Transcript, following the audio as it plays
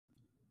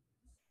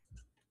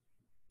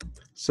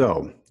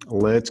So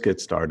let's get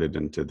started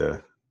into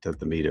the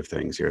meat of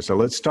things here. So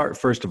let's start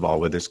first of all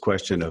with this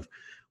question of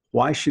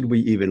why should we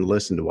even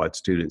listen to what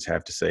students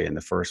have to say in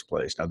the first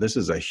place? Now, this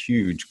is a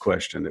huge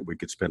question that we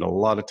could spend a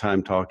lot of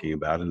time talking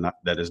about, and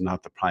that is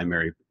not the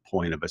primary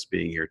point of us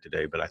being here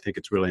today, but I think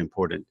it's really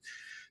important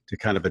to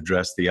kind of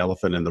address the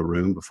elephant in the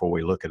room before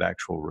we look at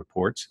actual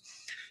reports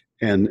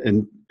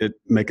and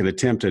make an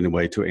attempt in a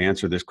way to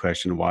answer this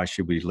question, why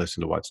should we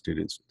listen to what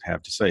students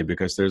have to say?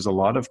 Because there's a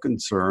lot of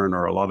concern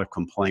or a lot of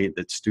complaint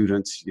that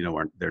students,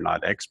 they're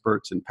not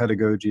experts in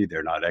pedagogy,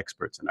 they're not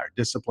experts in our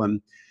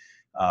discipline.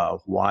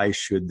 Why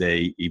should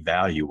they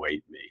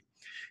evaluate me?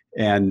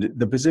 And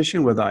the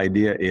position with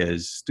IDEA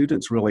is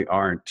students really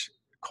aren't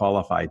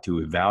qualified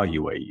to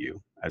evaluate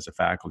you as a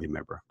faculty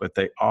member, but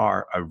they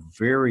are a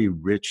very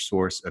rich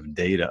source of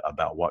data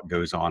about what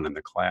goes on in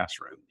the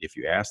classroom. If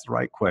you ask the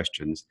right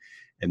questions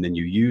and then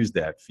you use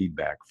that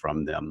feedback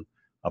from them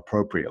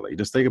appropriately.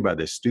 Just think about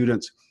this.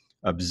 Students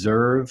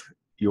observe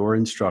your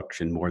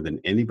instruction more than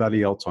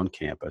anybody else on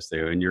campus.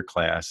 They're in your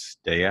class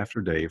day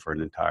after day for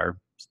an entire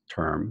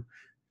term,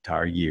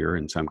 entire year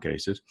in some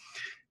cases.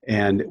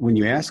 And when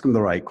you ask them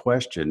the right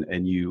question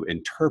and you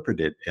interpret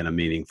it in a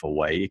meaningful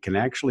way, it can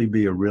actually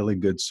be a really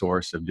good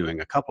source of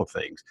doing a couple of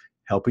things,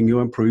 helping you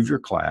improve your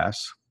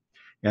class.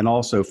 And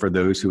also for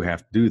those who have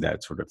to do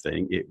that sort of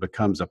thing, it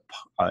becomes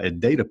a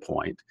data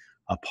point,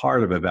 a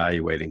part of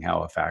evaluating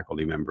how a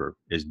faculty member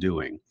is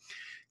doing.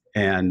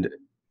 And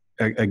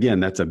again,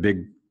 that's a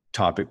big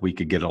topic we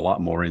could get a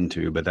lot more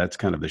into, but that's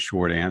kind of the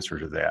short answer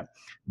to that.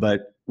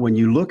 But when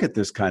you look at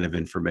this kind of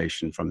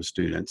information from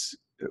students,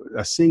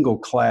 a single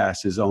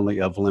class is only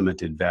of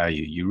limited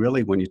value. You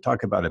really, when you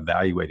talk about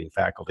evaluating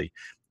faculty,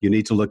 you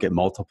need to look at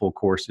multiple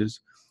courses.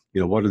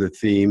 What are the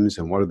themes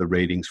and what are the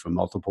ratings from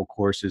multiple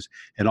courses,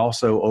 and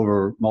also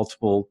over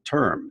multiple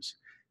terms.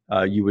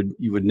 You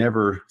would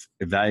never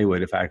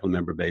evaluate a faculty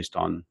member based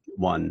on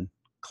one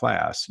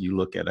class. You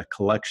look at a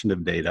collection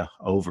of data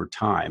over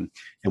time.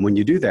 And when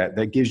you do that,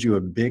 that gives you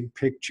a big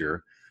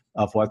picture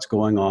of what's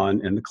going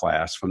on in the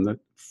class from the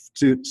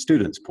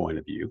student's point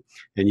of view.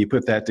 And you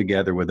put that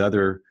together with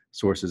other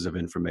sources of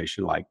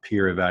information like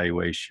peer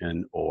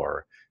evaluation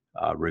or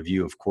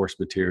review of course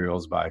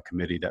materials by a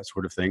committee, that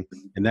sort of thing.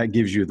 And that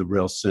gives you the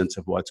real sense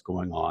of what's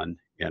going on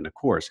in a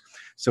course.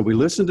 So we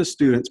listen to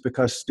students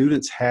because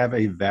students have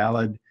a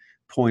valid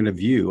point of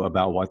view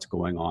about what's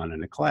going on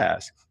in a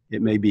class.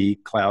 It may be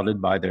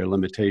clouded by their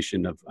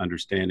limitation of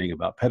understanding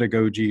about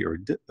pedagogy or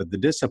the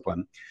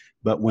discipline,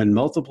 but when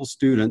multiple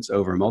students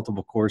over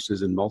multiple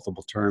courses and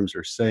multiple terms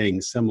are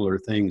saying similar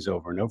things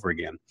over and over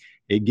again,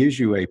 it gives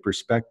you a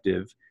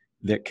perspective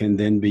that can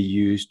then be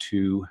used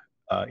to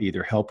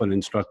either help an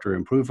instructor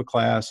improve a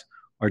class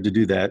or to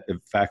do that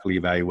faculty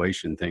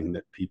evaluation thing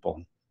that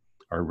people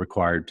are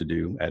required to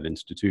do at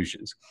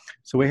institutions.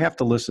 So we have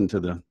to listen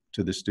to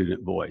the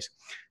student voice,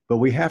 but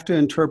we have to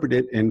interpret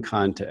it in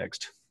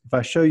context. If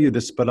I show you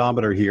the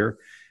speedometer here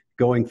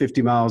going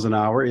 50 miles an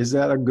hour, is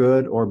that a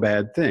good or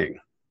bad thing?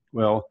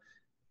 Well,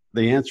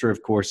 the answer,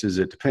 of course, is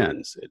it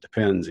depends. It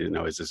depends,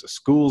 is this a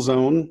school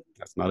zone?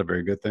 That's not a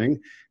very good thing.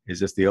 Is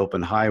this the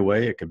open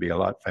highway? It could be a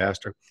lot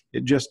faster.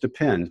 It just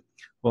depends.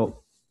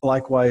 Well,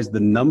 likewise, the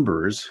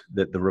numbers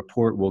that the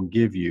report will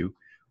give you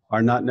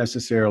are not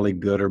necessarily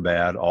good or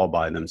bad all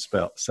by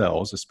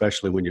themselves,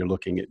 especially when you're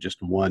looking at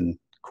just one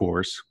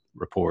course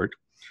report.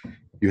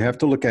 You have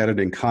to look at it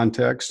in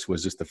context.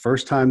 Was this the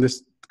first time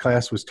this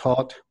class was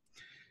taught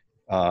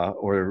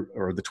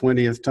or the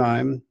 20th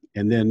time?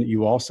 And then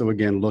you also,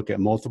 again, look at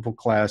multiple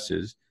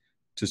classes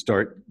to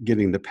start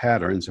getting the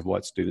patterns of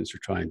what students are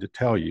trying to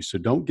tell you. So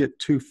don't get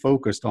too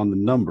focused on the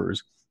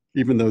numbers,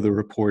 even though the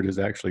report is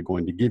actually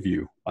going to give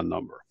you a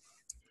number.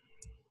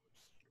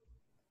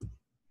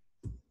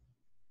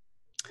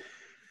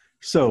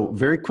 So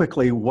very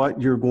quickly, what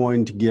you're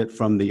going to get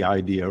from the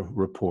IDEA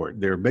report.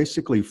 There are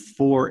basically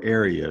 4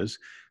 areas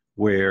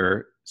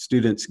where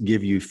students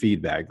give you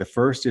feedback. The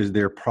first is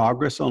their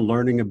progress on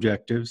learning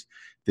objectives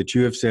that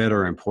you have said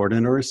are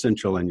important or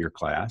essential in your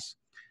class.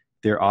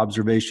 Their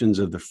observations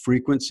of the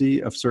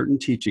frequency of certain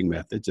teaching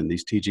methods, and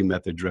these teaching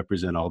methods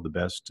represent all the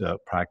best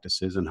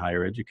practices in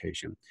higher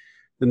education.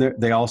 Then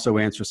they also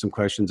answer some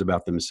questions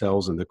about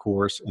themselves and the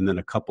course, and then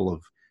a couple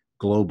of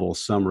global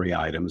summary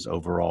items.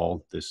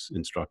 Overall, this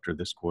instructor,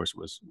 this course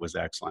was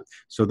excellent.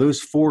 So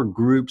those 4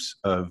 groups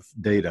of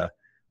data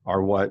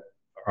are what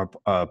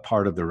are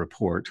part of the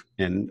report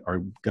and are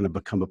going to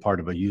become a part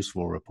of a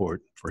useful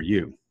report for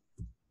you.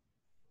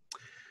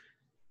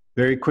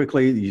 Very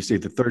quickly, you see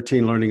the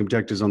 13 learning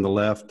objectives on the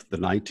left, the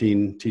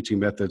 19 teaching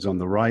methods on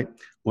the right.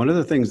 One of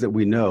the things that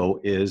we know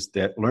is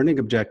that learning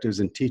objectives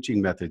and teaching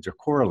methods are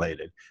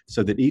correlated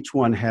so that each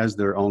one has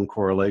their own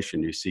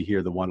correlation. You see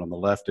here the one on the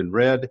left in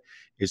red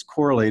is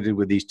correlated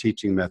with these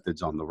teaching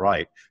methods on the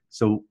right.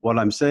 So what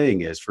I'm saying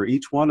is for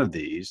each one of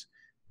these,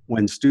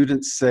 when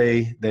students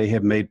say they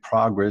have made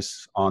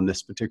progress on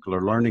this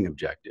particular learning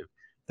objective,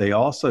 they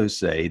also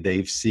say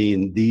they've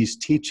seen these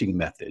teaching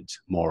methods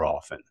more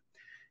often.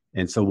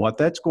 And so what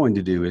that's going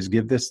to do is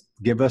give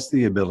us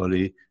the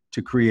ability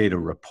to create a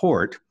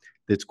report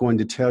that's going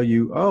to tell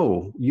you,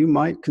 oh, you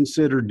might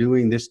consider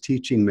doing this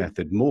teaching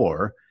method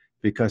more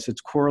because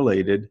it's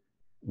correlated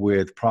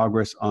with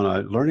progress on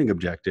a learning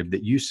objective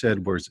that you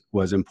said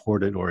was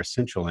important or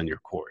essential in your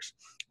course.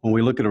 When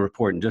we look at a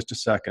report in just a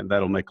second,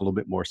 that'll make a little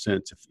bit more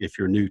sense if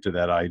you're new to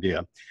that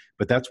idea.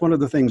 But that's one of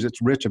the things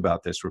that's rich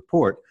about this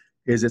report,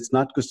 is it's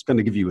not just going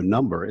to give you a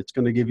number, it's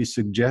going to give you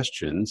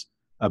suggestions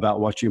about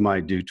what you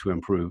might do to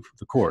improve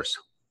the course.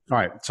 All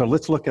right, so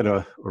let's look at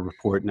a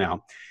report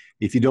now.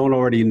 If you don't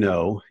already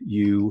know,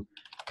 in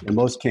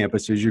most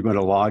campuses, you're going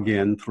to log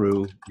in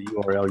through the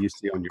URL you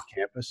see on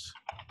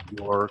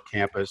your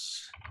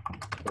campus,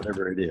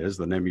 whatever it is,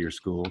 the name of your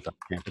school,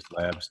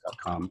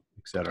 campuslabs.com,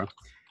 etc.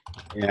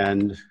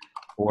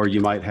 Or you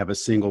might have a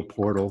single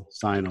portal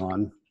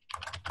sign-on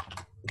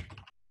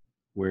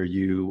where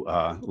you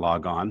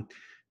log on.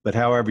 But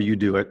however you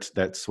do it,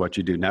 that's what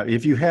you do. Now,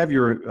 if you have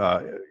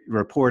your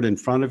report in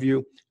front of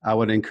you, I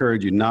would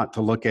encourage you not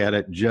to look at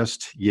it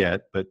just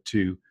yet, but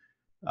to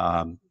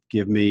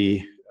give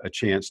me a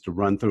chance to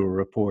run through a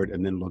report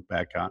and then look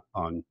back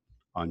on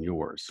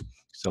yours.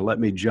 So let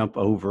me jump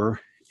over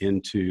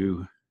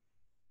into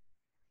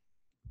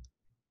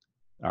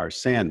our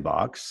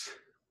sandbox.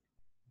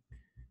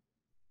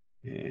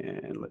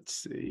 And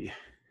let's see.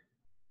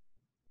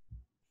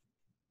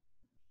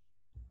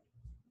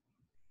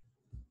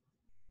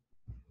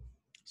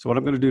 So what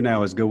I'm going to do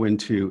now is go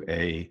into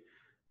an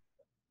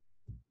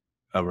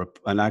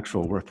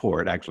actual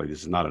report. Actually,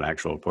 this is not an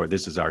actual report.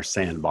 This is our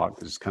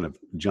sandbox. This is kind of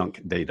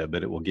junk data,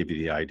 but it will give you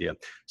the idea.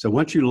 So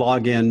once you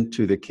log in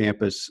to the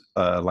Campus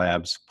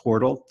Labs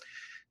portal,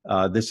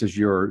 this is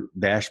your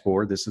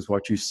dashboard. This is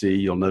what you see.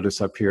 You'll notice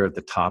up here at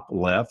the top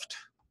left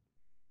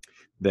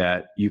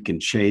that you can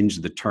change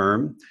the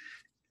term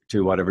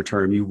to whatever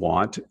term you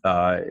want.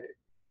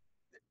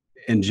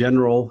 In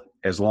general,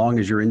 as long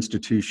as your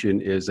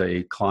institution is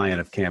a client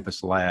of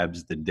Campus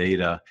Labs, the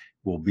data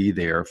will be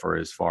there for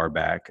as far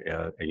back,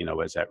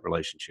 as that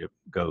relationship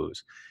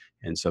goes.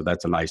 And so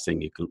that's a nice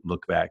thing. You can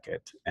look back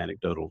at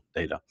anecdotal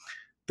data.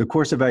 The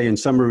course evaluation and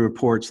summary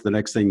reports, the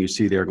next thing you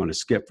see there, I'm going to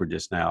skip for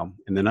just now.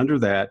 And then under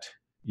that,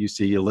 you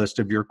see a list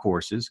of your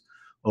courses.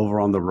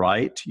 Over on the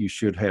right, you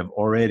should have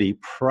already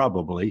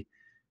probably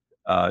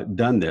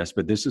done this,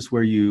 but this is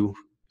where you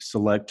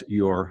select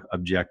your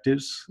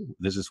objectives.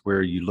 This is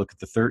where you look at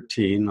the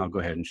 13. I'll go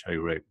ahead and show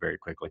you very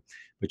quickly.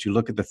 But you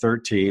look at the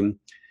 13,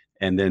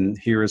 and then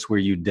here is where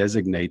you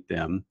designate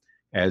them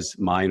as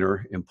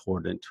minor,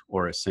 important,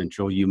 or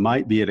essential. You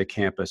might be at a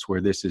campus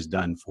where this is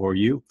done for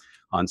you.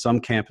 On some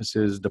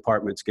campuses,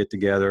 departments get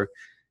together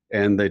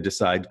and they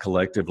decide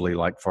collectively,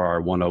 like for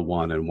our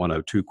 101 and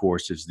 102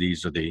 courses,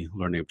 these are the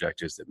learning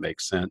objectives that make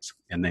sense,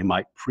 and they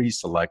might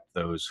pre-select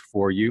those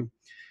for you.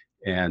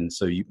 And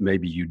so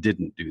maybe you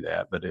didn't do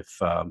that, but if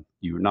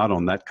you're not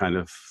on that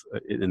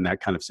in that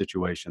kind of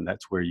situation,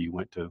 that's where you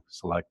went to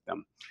select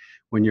them.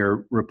 When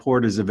your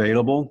report is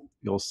available,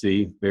 you'll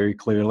see very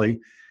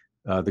clearly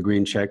the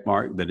green check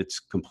mark that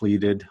it's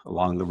completed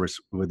along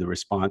with the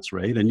response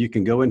rate. And you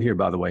can go in here,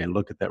 by the way, and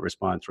look at that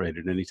response rate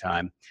at any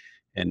time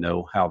and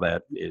know how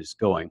that is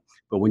going.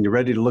 But when you're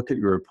ready to look at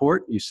your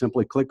report, you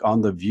simply click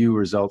on the View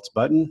Results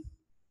button.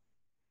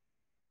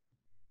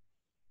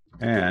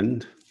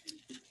 And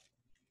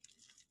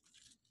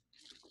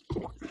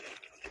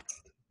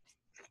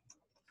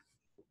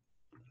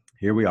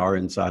here we are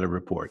inside a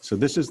report. So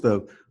this is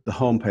the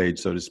home page,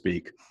 so to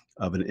speak,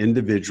 of an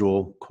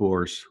individual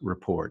course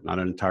report, not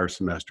an entire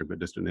semester, but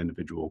just an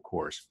individual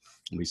course.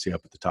 And we see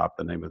up at the top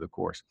the name of the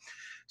course.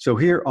 So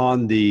here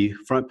on the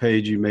front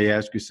page, you may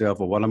ask yourself,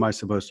 well, what am I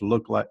supposed to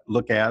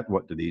look at?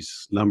 What do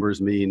these numbers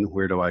mean?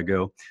 Where do I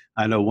go?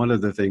 I know one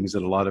of the things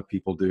that a lot of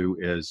people do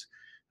is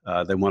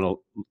they want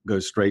to go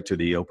straight to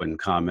the open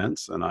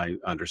comments, and I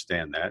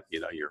understand that.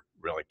 You're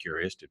really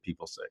curious.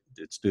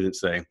 Did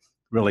students say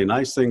really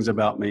nice things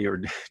about me, or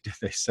did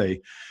they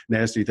say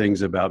nasty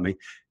things about me?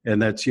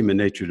 And that's human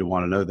nature to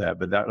want to know that,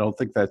 but I don't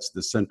think that's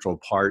the central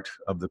part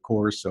of the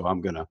course, so I'm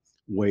going to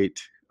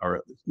wait,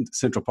 or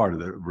central part of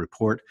the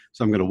report,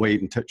 so I'm going to wait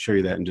and show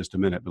you that in just a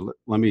minute. But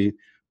let me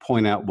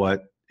point out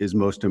what is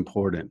most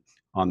important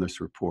on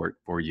this report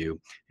for you,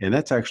 and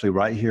that's actually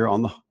right here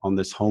on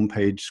this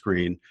homepage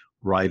screen,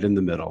 right in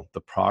the middle,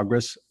 the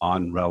progress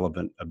on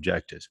relevant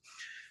objectives.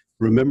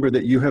 Remember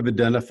that you have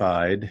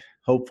identified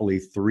hopefully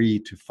 3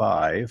 to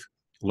 5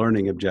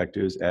 learning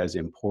objectives as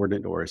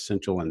important or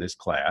essential in this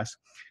class.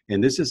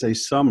 And this is a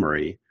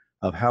summary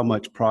of how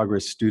much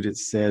progress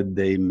students said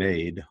they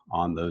made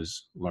on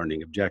those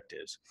learning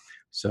objectives.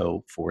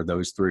 So for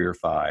those 3 or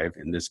 5,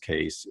 in this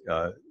case,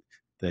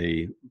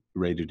 they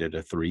rated it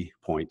a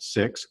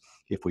 3.6.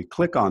 If we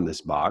click on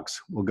this box,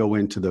 we'll go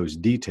into those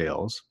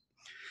details.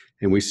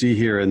 And we see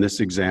here in this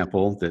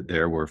example that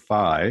there were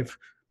 5.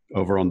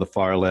 Over on the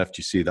far left,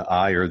 you see the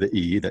I or the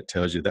E that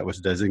tells you that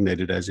was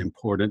designated as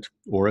important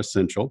or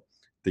essential.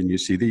 Then you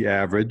see the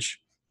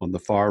average. On the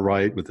far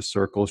right with the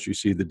circles, you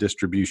see the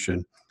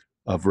distribution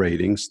of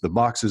ratings. The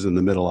boxes in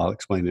the middle, I'll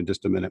explain in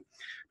just a minute.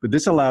 But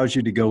this allows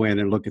you to go in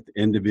and look at the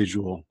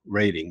individual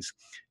ratings.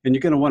 And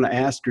you're going to want to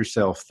ask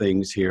yourself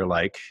things here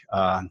like,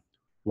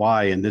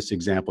 why in this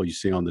example you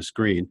see on the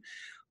screen,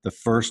 the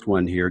first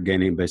one here,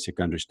 gaining basic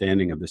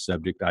understanding of the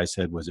subject, I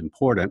said was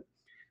important,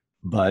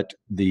 but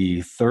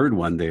the third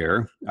one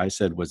there, I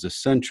said was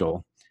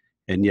essential,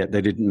 and yet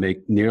they didn't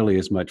make nearly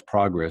as much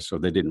progress, or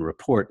they didn't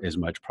report as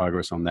much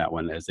progress on that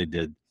one as they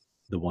did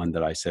the one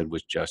that I said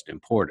was just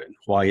important.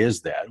 Why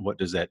is that? What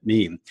does that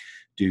mean?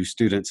 Do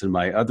students in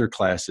my other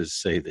classes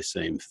say the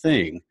same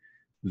thing?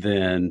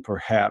 Then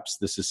perhaps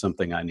this is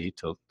something I need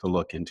to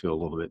look into a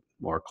little bit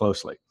more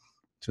closely.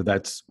 So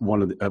that's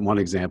one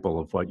example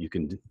of what you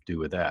can do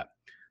with that.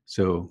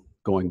 So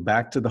going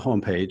back to the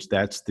homepage,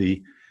 that's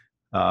the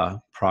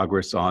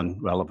progress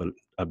on relevant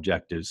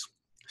objectives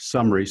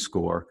summary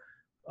score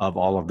of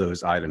all of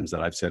those items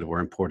that I've said were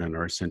important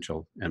or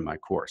essential in my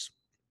course.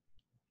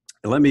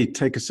 Let me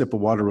take a sip of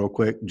water real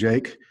quick.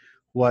 Jake,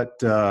 what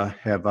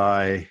have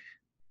I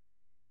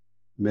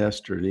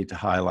missed or need to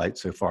highlight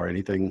so far?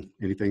 Anything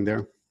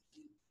there?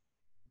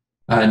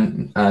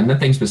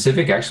 Nothing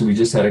specific. Actually, we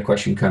just had a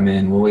question come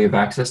in. Will we have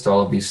access to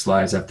all of these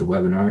slides after the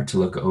webinar to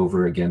look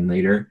over again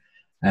later?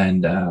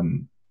 And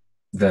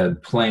the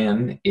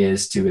plan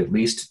is to at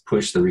least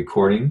push the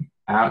recording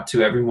out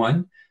to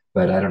everyone.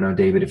 But I don't know,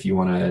 David, if you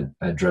want to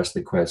address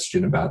the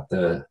question about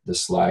the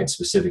slides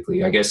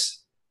specifically. I guess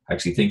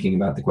actually thinking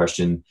about the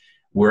question,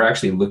 we're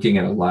actually looking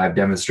at a live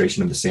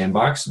demonstration of the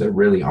sandbox. There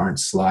really aren't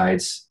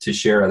slides to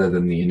share other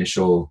than the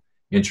initial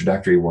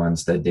introductory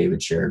ones that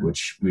David shared,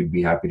 which we'd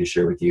be happy to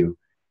share with you.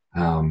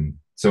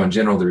 So in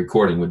general, the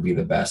recording would be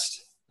the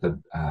best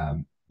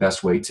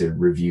way to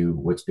review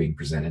what's being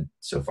presented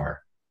so far.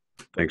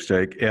 Thanks,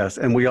 Jake. Yes,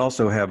 and we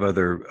also have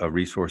other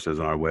resources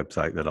on our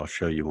website that I'll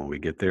show you when we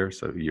get there.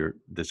 So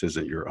this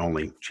isn't your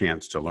only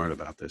chance to learn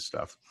about this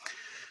stuff.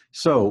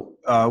 So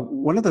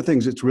one of the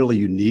things that's really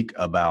unique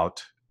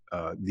about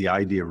the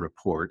IDEA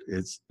report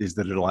is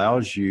that it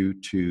allows you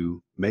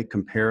to make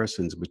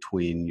comparisons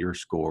between your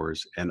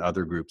scores and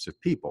other groups of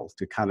people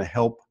to kind of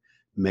help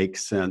make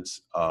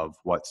sense of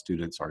what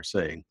students are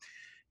saying.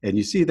 And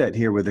you see that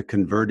here with a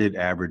converted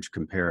average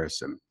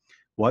comparison.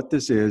 What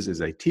this is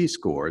a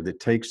t-score that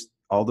takes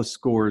all the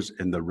scores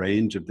in the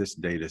range of this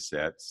data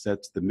set,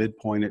 sets the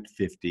midpoint at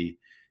 50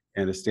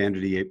 and a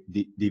standard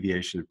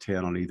deviation of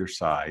 10 on either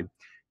side.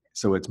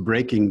 So it's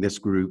breaking this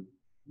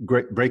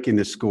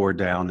score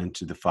down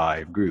into the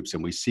 5 groups.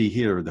 And we see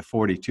here the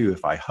 42,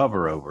 if I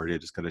hover over it,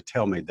 it's going to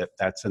tell me that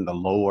that's in the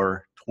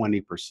lower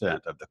 20%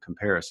 of the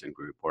comparison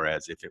group,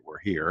 whereas if it were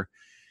here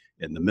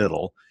in the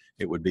middle,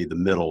 it would be the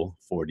middle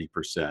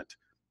 40%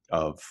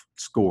 of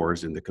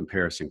scores in the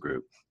comparison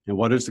group. And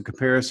what is the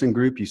comparison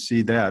group? You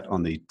see that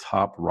on the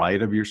top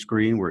right of your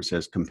screen where it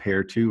says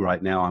compare to.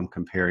 Right now I'm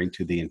comparing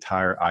to the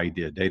entire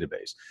IDEA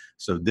database.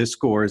 So this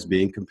score is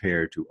being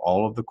compared to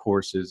all of the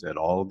courses at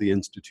all of the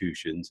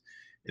institutions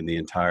in the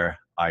entire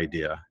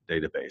IDEA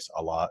database,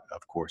 a lot of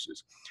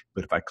courses.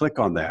 But if I click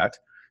on that,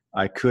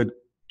 I could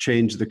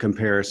change the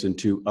comparison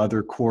to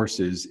other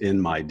courses in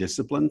my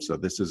discipline. So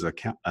this is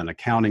an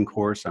accounting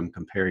course. I'm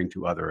comparing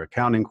to other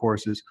accounting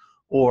courses,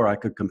 or I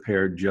could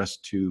compare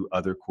just to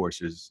other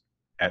courses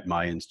at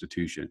my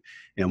institution.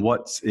 And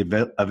what's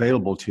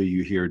available to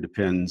you here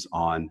depends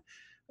on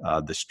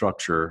the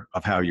structure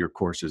of how your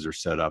courses are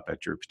set up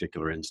at your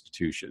particular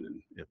institution.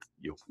 And if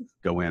you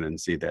go in and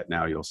see that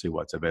now, you'll see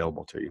what's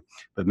available to you.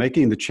 But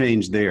making the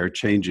change there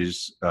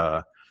changes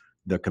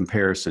the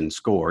comparison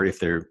score. If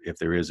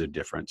there is a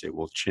difference, it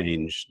will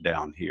change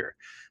down here.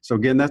 So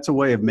again, that's a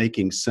way of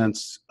making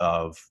sense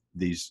of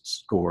these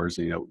scores.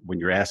 You know, when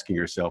you're asking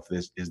yourself,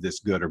 is this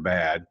good or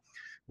bad?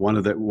 One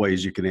of the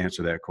ways you can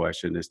answer that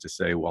question is to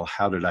say, well,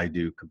 how did I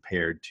do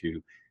compared to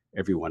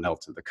everyone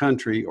else in the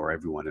country, or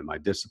everyone in my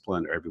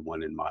discipline, or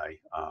everyone in my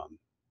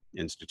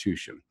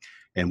institution?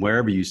 And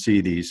wherever you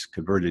see these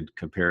converted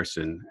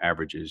comparison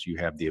averages, you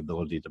have the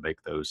ability to make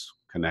those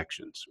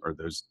connections or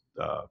those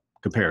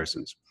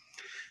comparisons.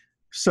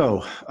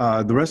 So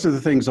the rest of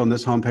the things on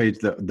this homepage,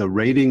 the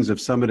ratings of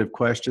summative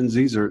questions,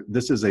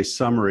 this is a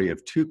summary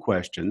of 2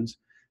 questions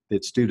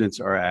that students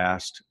are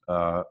asked,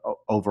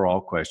 overall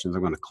questions.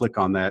 I'm going to click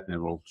on that and it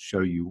will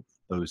show you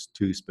those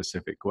 2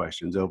 specific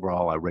questions.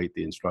 Overall, I rate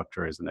the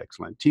instructor as an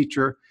excellent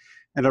teacher,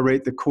 and I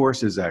rate the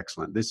course as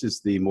excellent. This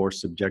is the more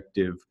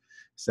subjective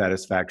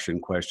satisfaction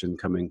question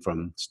coming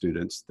from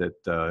students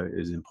that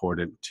is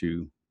important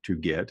to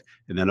get.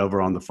 And then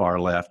over on the far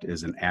left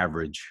is an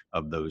average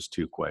of those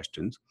 2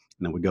 questions.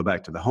 And then we go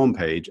back to the home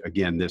page.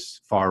 Again,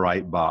 this far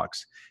right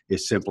box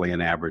is simply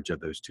an average of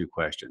those 2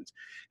 questions.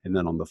 And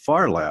then on the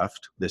far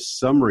left, this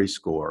summary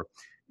score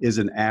is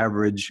an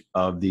average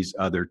of these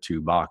other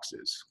 2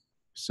 boxes.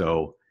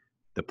 So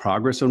the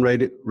progress on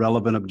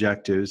relevant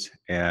objectives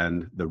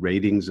and the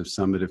ratings of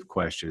summative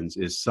questions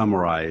is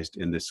summarized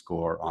in this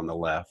score on the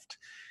left.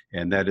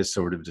 And that is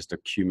sort of just a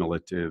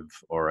cumulative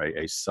or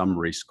a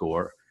summary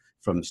score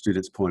from the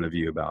student's point of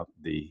view about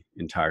the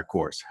entire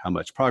course. How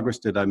much progress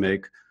did I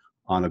make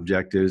on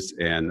objectives,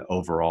 and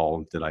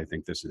overall, did I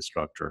think this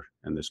instructor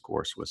and this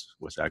course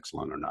was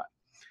excellent or not?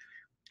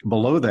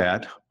 Below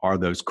that are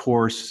those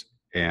course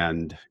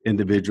and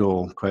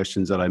individual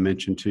questions that I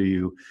mentioned to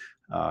you.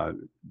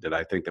 Did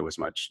I think there was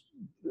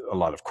a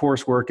lot of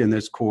coursework in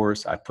this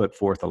course? I put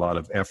forth a lot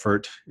of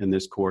effort in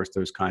this course,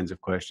 those kinds of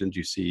questions.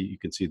 You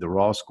can see the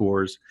raw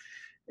scores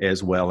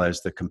as well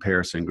as the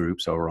comparison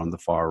groups over on the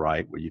far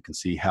right, where you can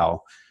see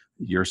how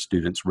your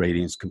students'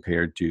 ratings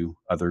compared to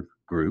other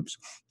groups.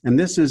 And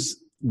this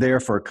is there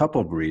for a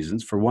couple of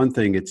reasons. For one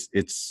thing,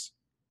 it's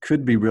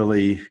could be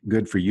really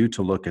good for you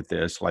to look at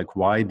this, like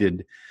why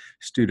did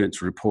students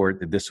report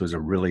that this was a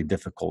really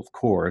difficult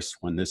course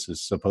when this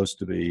is supposed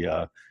to be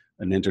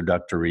an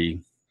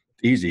introductory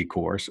easy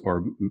course,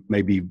 or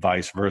maybe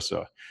vice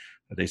versa.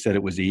 They said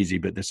it was easy,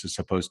 but this is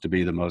supposed to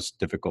be the most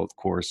difficult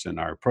course in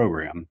our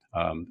program.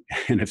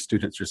 And if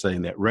students are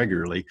saying that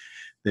regularly,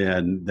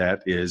 then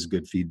that is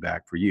good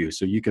feedback for you.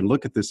 So you can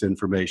look at this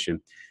information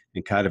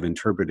and kind of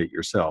interpret it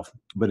yourself.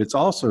 But it's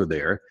also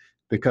there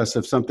because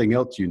of something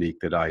else unique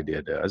that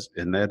IDEA does,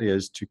 and that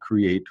is to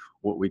create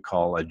what we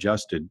call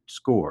adjusted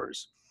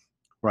scores.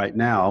 Right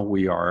now,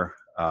 we are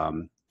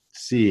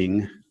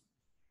seeing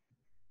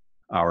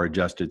our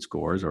adjusted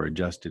scores or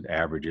adjusted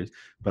averages,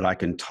 but I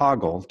can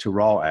toggle to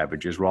raw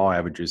averages. Raw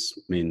averages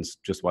means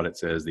just what it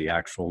says, the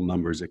actual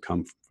numbers that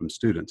come from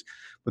students.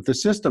 But the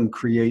system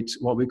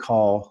creates what we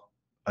call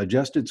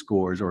adjusted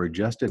scores or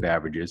adjusted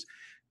averages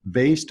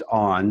based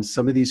on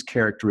some of these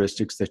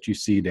characteristics that you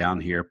see down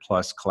here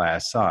plus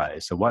class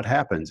size. So what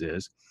happens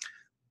is,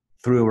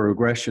 through a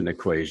regression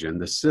equation,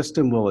 the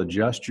system will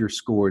adjust your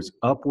scores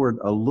upward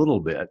a little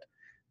bit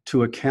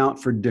to account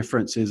for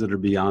differences that are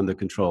beyond the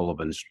control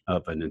of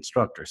an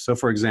instructor. So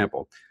for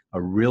example,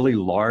 a really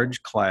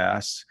large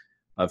class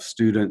of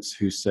students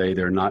who say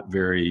they're not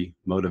very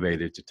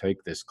motivated to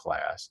take this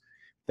class,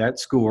 that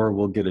score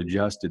will get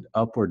adjusted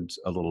upwards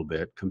a little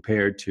bit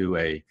compared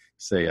to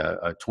say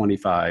a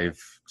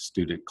 25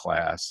 student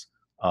class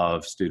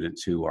of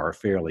students who are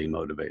fairly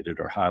motivated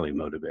or highly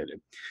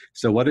motivated.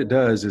 So what it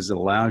does is it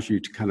allows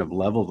you to kind of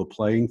level the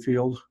playing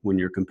field when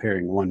you're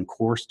comparing one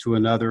course to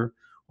another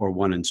or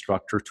one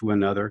instructor to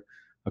another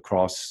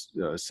across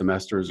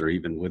semesters or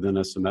even within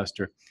a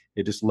semester.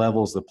 It just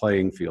levels the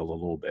playing field a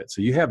little bit.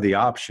 So you have the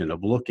option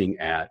of looking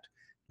at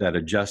that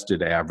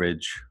adjusted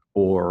average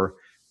or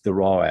the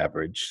raw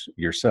average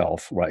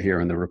yourself right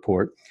here in the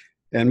report.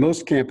 And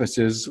most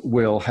campuses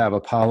will have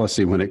a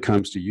policy when it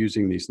comes to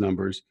using these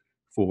numbers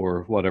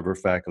for whatever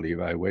faculty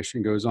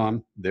evaluation goes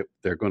on, that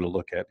they're going to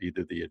look at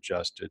either the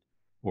adjusted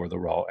or the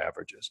raw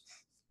averages.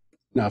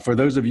 Now, for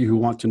those of you who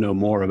want to know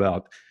more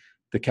about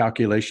the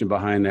calculation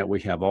behind that, we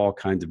have all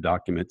kinds of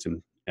documents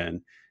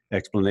and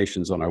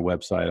explanations on our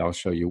website. I'll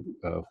show you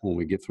when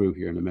we get through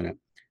here in a minute.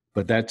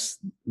 But that's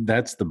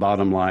the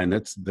bottom line.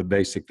 That's the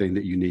basic thing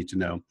that you need to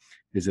know,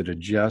 is it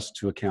adjusts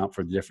to account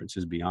for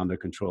differences beyond the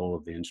control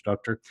of the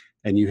instructor.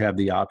 And you have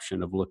the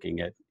option of looking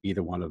at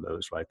either one of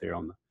those right there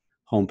on the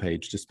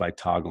homepage just by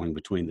toggling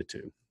between the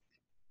two.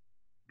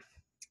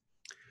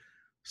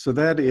 So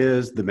that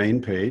is the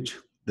main page.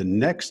 The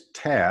next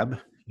tab,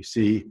 you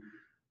see,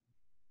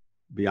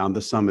 beyond the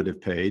summative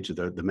page,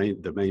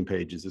 the main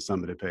page is the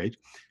summative page.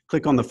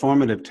 Click on the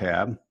formative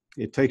tab.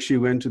 It takes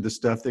you into the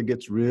stuff that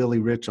gets really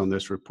rich on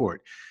this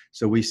report.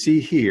 So we see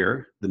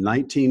here the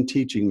 19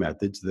 teaching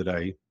methods that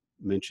I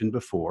mentioned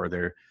before.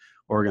 They're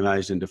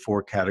organized into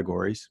 4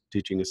 categories: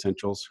 teaching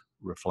essentials,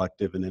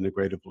 reflective and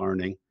integrative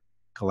learning,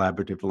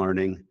 collaborative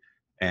learning,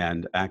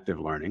 and active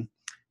learning.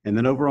 And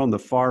then over on the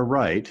far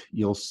right,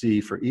 you'll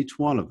see for each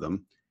one of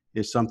them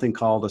is something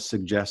called a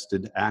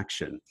suggested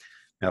action.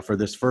 Now, for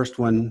this first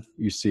one,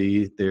 you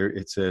see there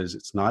it says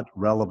it's not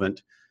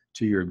relevant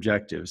to your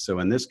objectives. So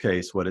in this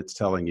case, what it's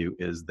telling you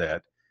is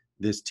that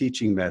this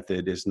teaching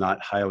method is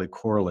not highly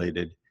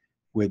correlated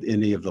with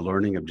any of the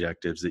learning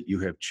objectives that you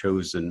have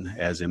chosen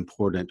as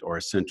important or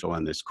essential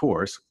in this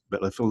course.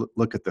 But let's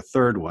look at the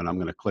third one. I'm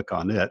going to click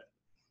on it.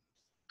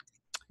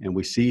 And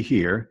we see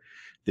here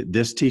that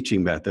this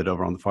teaching method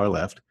over on the far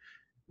left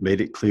made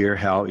it clear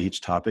how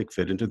each topic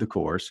fit into the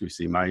course. We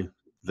see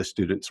the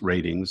students'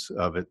 ratings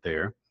of it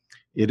there.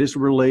 It is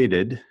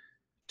related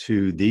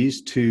to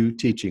these 2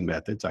 teaching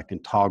methods. I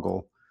can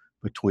toggle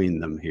between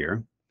them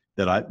here.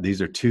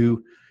 These are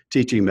 2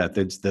 teaching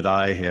methods that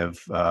I have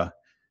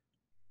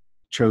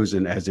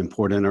chosen as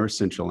important or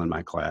essential in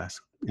my class.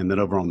 And then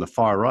over on the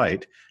far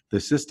right, the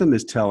system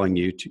is telling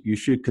you you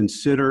should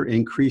consider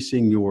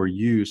increasing your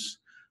use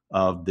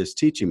of this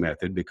teaching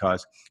method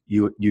because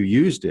you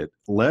used it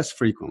less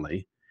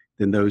frequently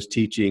than those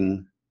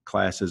teaching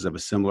classes of a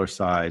similar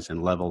size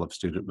and level of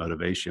student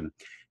motivation.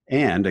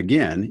 And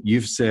again,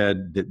 you've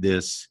said that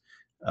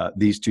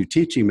these 2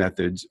 teaching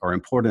methods are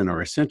important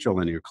or essential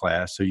in your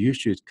class, so you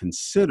should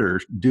consider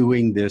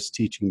doing this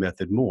teaching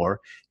method more.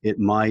 It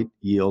might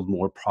yield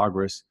more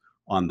progress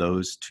on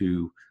those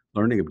 2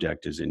 learning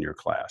objectives in your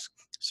class.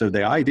 So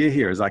the idea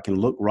here is I can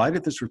look right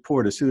at this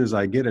report as soon as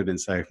I get it and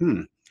say,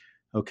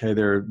 okay,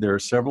 there are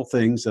several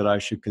things that I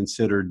should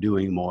consider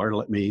doing more.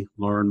 Let me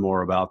learn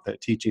more about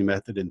that teaching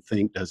method and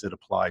think, does it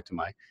apply to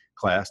my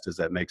class? Does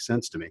that make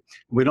sense to me?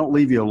 We don't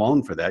leave you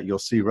alone for that. You'll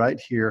see right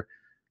here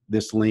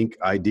this link,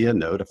 Idea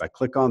Note. If I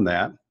click on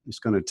that, it's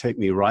going to take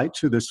me right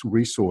to this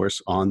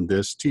resource on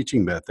this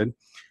teaching method.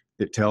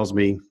 It tells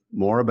me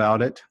more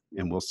about it,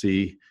 and we'll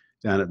see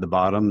down at the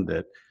bottom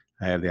that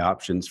I have the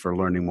options for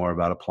learning more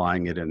about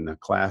applying it in the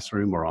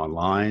classroom or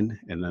online.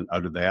 And then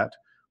under that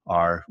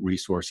are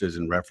resources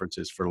and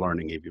references for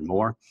learning even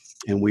more.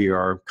 And we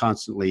are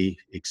constantly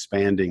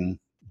expanding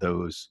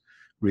those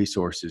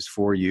resources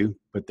for you,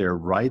 but they're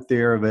right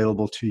there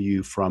available to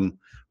you from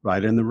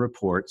right in the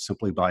report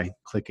simply by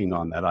clicking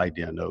on that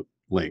Idea Note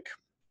link.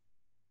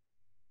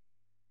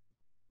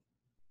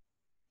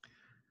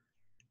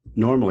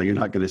 Normally, you're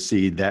not going to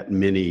see that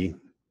many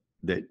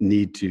that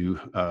need to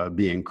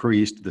be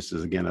increased. This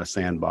is, again, a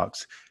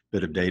sandbox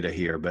bit of data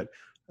here, but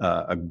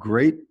a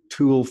great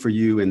tool for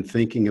you in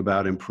thinking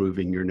about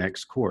improving your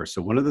next course.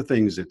 So one of the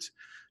things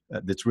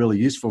that's really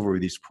useful for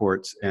these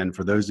reports, and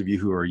for those of you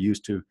who are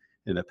used to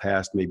in the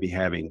past maybe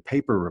having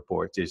paper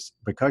reports, is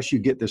because you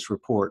get this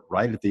report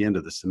right at the end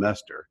of the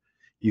semester,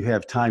 you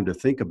have time to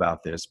think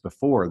about this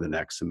before the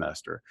next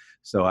semester.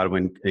 So I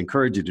would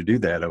encourage you to do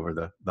that over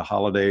the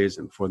holidays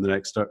and before the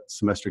next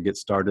semester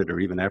gets started,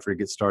 or even after it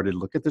gets started.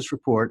 Look at this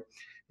report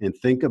and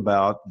think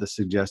about the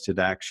suggested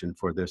action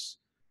for this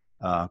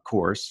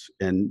course,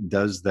 and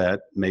does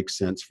that make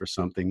sense for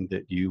something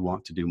that you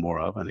want to do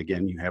more of? And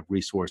again, you have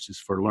resources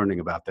for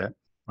learning about that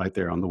right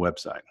there on the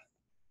website.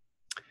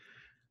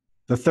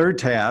 The third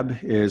tab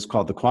is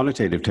called the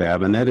quantitative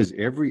tab, and that is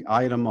every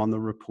item on the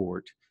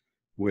report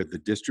with the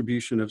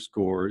distribution of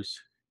scores,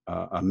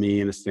 a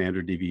mean, a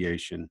standard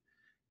deviation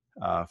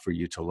for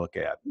you to look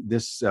at.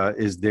 This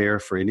is there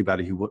for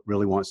anybody who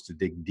really wants to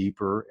dig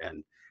deeper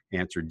and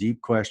answer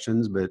deep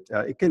questions, but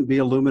it can be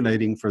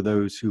illuminating for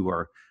those who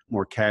are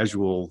more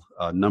casual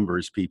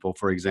numbers people.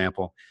 For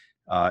example,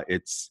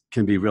 it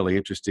can be really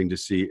interesting to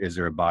see, is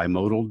there a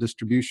bimodal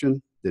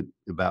distribution that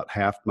about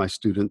half my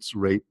students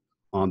rate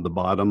on the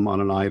bottom on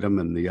an item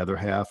and the other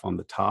half on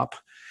the top?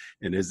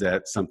 And is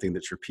that something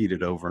that's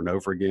repeated over and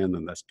over again?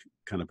 And that's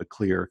kind of a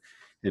clear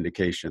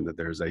indication that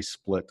there's a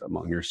split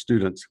among your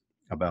students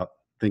about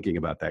thinking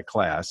about that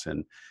class.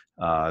 And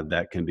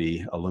that can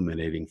be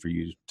illuminating for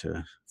you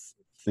to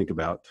think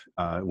about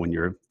when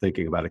you're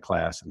thinking about a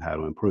class and how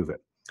to improve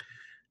it.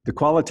 The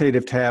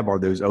qualitative tab are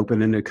those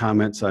open-ended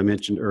comments I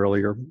mentioned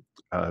earlier.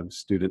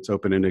 Students'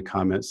 open-ended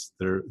comments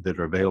that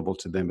are available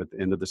to them at the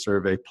end of the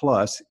survey,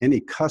 plus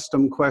any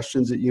custom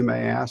questions that you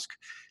may ask.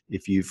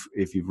 If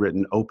you've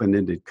written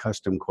open-ended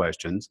custom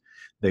questions,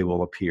 they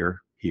will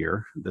appear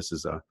here. This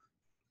is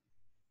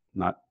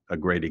not a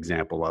great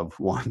example of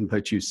one,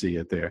 but you see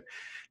it there,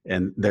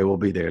 and they will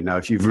be there. Now,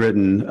 if you've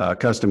written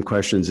custom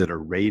questions that are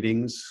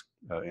ratings,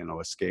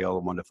 a scale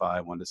of 1 to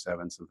 5, 1 to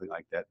 7, something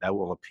like that, that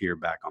will appear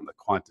back on the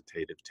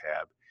quantitative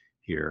tab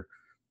here,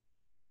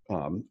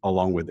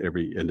 along with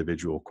every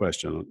individual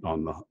question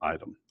on the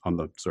item, on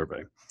the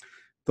survey.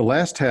 The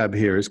last tab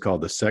here is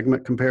called the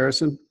segment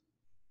comparison.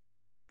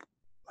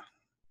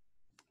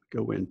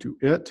 Go into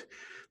it.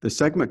 The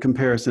segment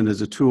comparison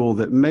is a tool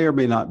that may or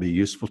may not be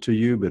useful to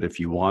you, but if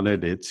you want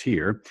it, it's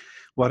here.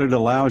 What it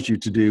allows you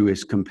to do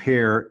is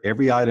compare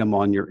every item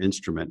on your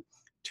instrument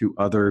to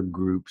other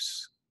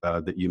groups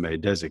that you may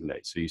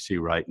designate. So you see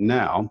right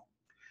now,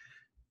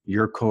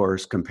 your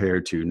course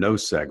compared to no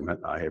segment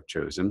I have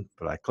chosen,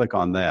 but I click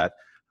on that.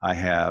 I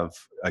have,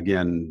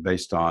 again,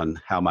 based on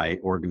how my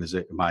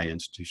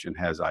institution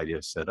has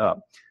ideas set up,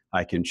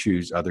 I can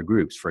choose other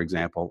groups. For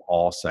example,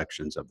 all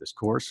sections of this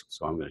course.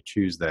 So I'm going to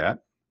choose that.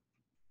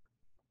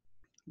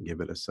 Give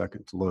it a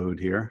second to load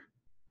here.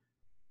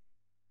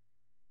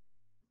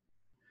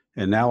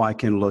 And now I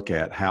can look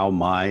at how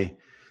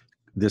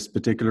this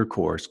particular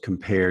course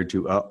compared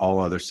to all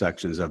other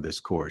sections of this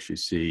course. You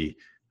see,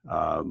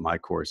 my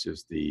course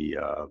is the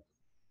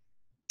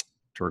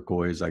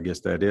turquoise, I guess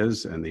that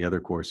is, and the other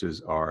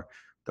courses are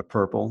the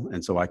purple.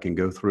 And so I can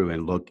go through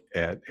and look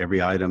at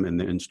every item in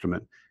the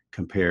instrument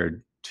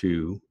compared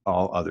to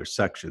all other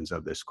sections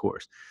of this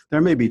course.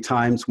 There may be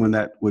times when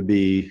that would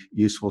be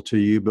useful to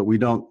you, but we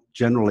don't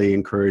generally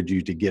encourage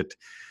you to get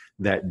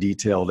that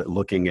detailed at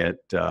looking at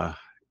the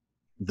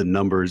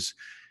numbers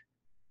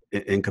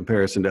in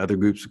comparison to other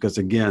groups, because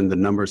again, the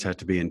numbers have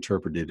to be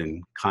interpreted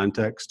in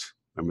context.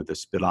 Remember the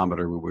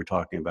speedometer we were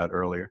talking about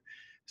earlier.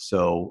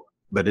 So,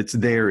 but it's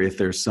there if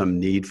there's some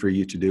need for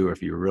you to do, or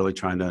if you're really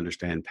trying to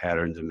understand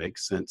patterns and make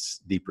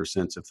deeper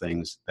sense of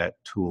things, that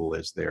tool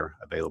is there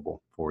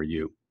available for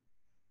you.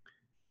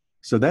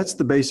 So that's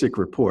the basic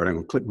report. I'm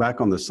going to click back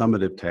on the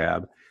summative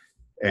tab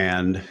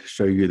and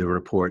show you the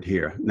report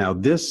here. Now,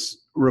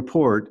 this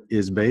report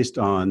is based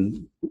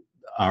on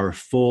our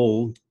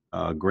full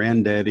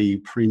Granddaddy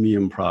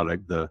premium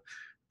product, the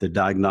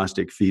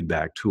diagnostic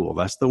feedback tool.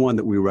 That's the one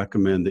that we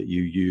recommend that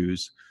you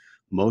use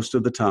most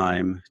of the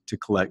time to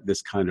collect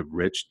this kind of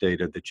rich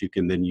data that you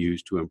can then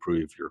use to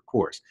improve your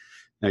course.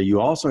 Now,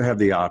 you also have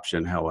the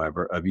option,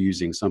 however, of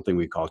using something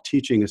we call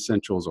Teaching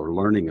Essentials or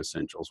Learning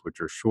Essentials, which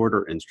are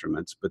shorter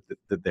instruments, but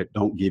that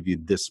don't give you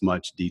this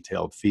much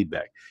detailed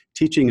feedback.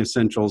 Teaching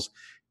Essentials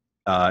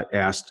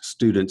asked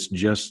students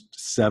just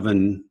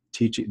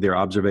their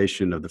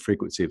observation of the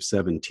frequency of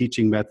 7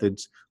 teaching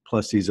methods,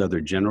 plus these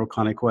other general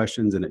kind of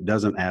questions, and it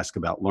doesn't ask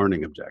about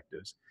learning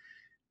objectives.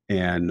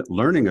 And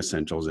Learning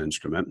Essentials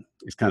instrument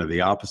is kind of the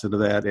opposite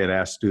of that. It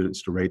asks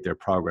students to rate their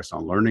progress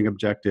on learning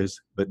objectives,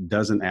 but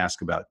doesn't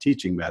ask about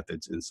teaching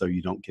methods. And so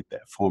you don't get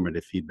that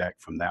formative feedback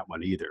from that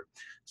one either.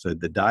 So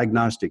the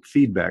diagnostic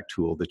feedback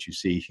tool that you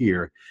see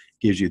here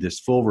gives you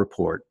this full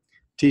report.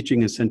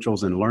 Teaching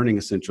Essentials and Learning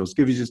Essentials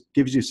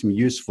gives you some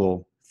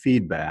useful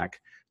feedback,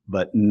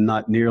 but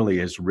not nearly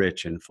as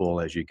rich and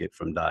full as you get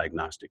from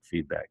diagnostic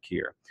feedback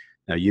here.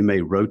 Now, you may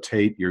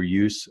rotate your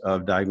use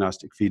of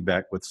diagnostic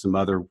feedback with some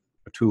other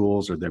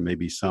tools, or there may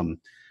be some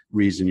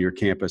reason your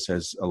campus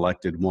has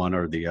elected one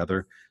or the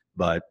other,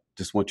 but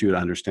just want you to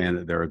understand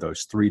that there are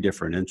those three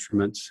different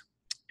instruments,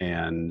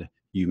 and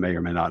you may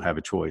or may not have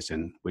a choice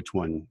in which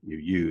one you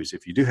use.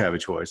 If you do have a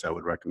choice, I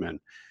would recommend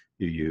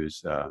you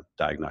use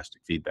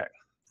diagnostic feedback.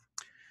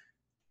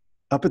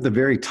 Up at the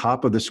very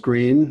top of the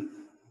screen,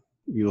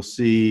 you'll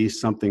see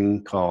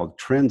something called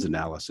Trends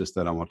Analysis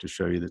that I want to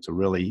show you. That's a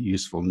really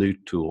useful new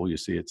tool. You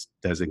see it's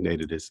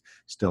designated as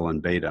still in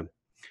beta.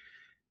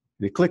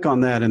 You click on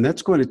that, and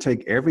that's going to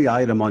take every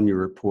item on your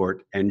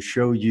report and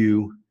show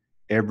you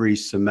every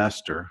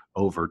semester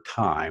over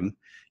time.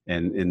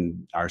 And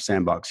in our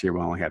sandbox here, we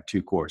only have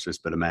 2 courses,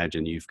 but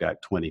imagine you've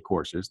got 20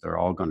 courses. They're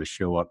all going to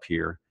show up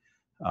here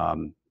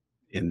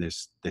in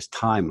this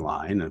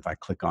timeline. And if I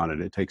click on it,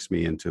 it takes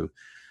me into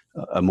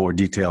a more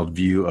detailed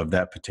view of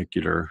that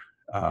particular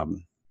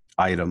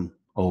item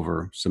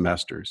over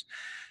semesters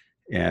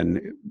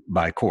and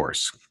by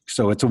course.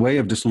 So it's a way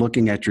of just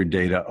looking at your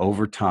data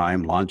over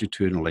time,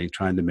 longitudinally,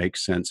 trying to make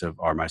sense of,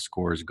 are my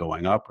scores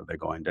going up? Are they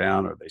going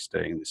down? Are they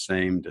staying the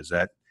same? Does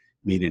that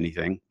mean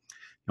anything?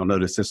 You'll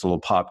notice this little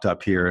popped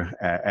up here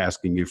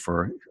asking you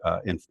for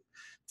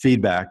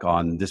feedback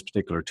on this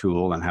particular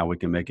tool and how we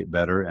can make it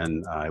better.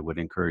 And I would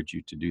encourage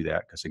you to do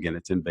that because, again,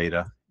 it's in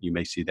beta. You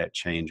may see that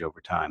change over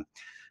time.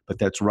 But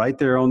that's right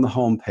there on the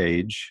home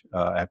page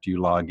after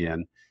you log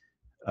in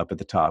up at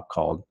the top,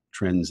 called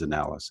Trends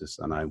Analysis.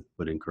 And I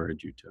would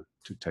encourage you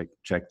to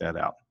check that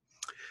out.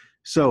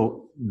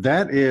 So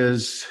that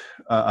is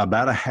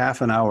about a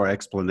half an hour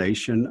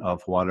explanation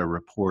of what a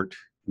report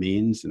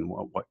means and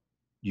what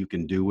you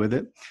can do with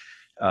it.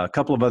 A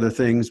couple of other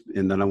things,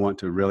 and then I want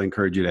to really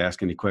encourage you to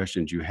ask any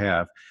questions you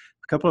have.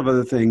 A couple of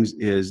other things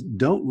is,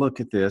 don't look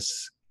at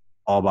this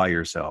all by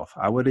yourself.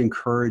 I would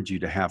encourage you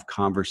to have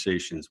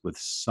conversations with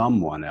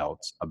someone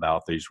else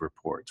about these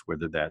reports,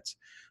 whether that's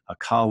a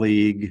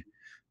colleague,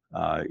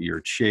 your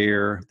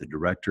chair, the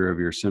director of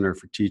your Center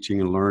for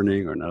Teaching and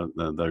Learning, or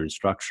the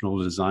instructional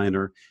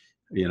designer,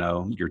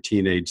 your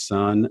teenage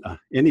son,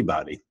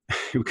 anybody.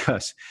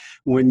 Because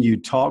when you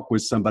talk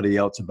with somebody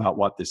else about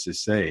what this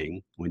is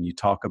saying, when you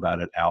talk about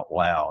it out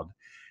loud,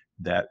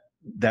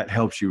 that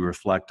helps you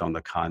reflect on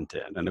the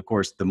content. And of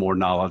course, the more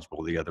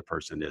knowledgeable the other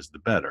person is, the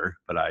better.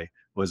 But I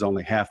was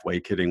only halfway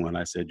kidding when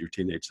I said your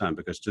teenage son,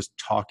 because just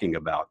talking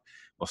about,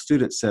 well,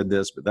 students said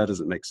this, but that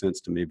doesn't make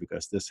sense to me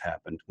because this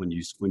happened. When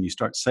you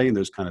start saying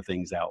those kind of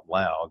things out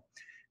loud,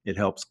 it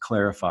helps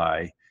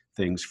clarify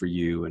things for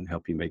you and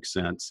help you make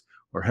sense,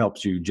 or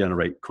helps you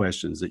generate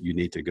questions that you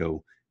need to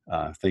go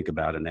think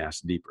about and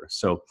ask deeper.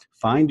 So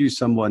find you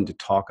someone to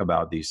talk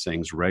about these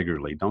things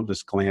regularly. Don't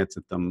just glance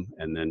at them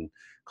and then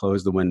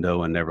close the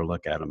window and never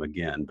look at them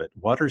again. But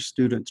what are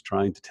students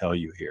trying to tell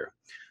you here?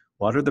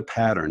 What are the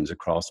patterns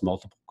across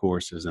multiple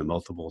courses and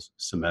multiple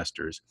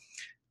semesters?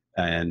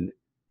 And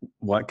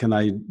what can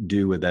I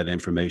do with that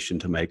information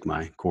to make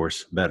my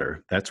course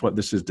better? That's what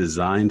this is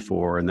designed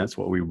for, and that's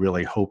what we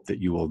really hope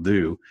that you will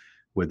do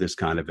with this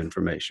kind of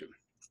information.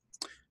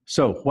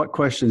 So what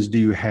questions do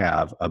you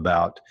have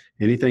about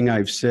anything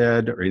I've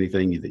said, or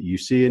anything that you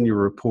see in your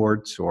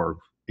reports, or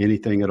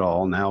anything at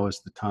all? Now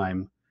is the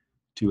time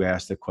to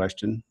ask the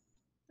question.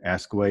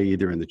 Ask away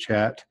either in the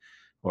chat,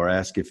 or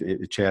ask if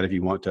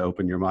you want to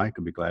open your mic.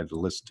 I'll be glad to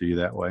listen to you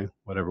that way,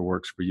 whatever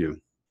works for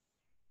you.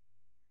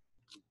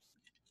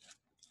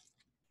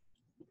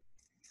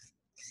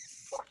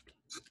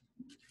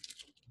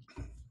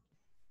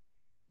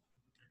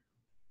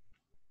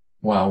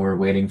 While we're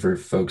waiting for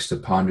folks to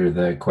ponder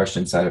the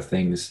question side of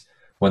things,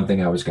 one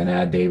thing I was going to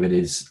add, David,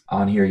 is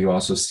on here you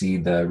also see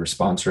the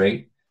response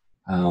rate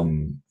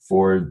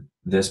for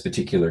this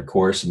particular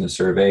course in the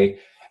survey.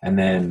 And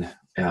then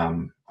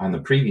on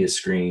the previous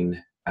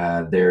screen,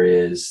 there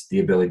is the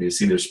ability to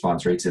see the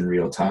response rates in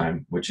real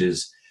time, which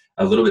is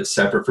a little bit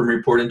separate from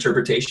report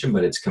interpretation,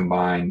 but it's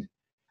combined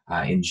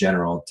in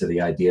general to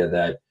the idea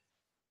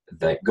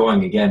that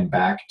going again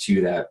back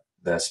to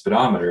the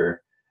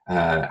speedometer,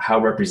 how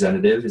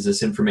representative is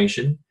this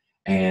information,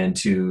 and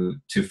to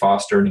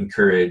foster and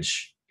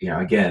encourage,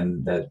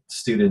 again, that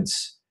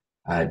students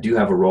do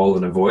have a role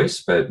and a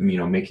voice, but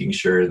making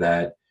sure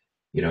that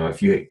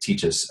if you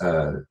teach us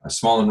a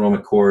small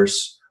enrollment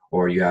course,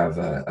 or you have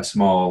a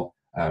small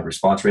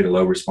response rate, a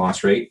low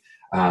response rate,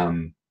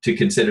 to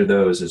consider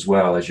those as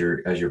well as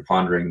you're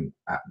pondering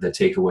the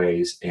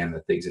takeaways and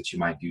the things that you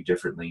might do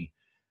differently.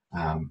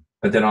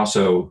 But then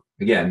also,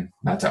 again,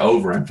 not to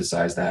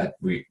overemphasize that,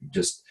 we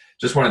just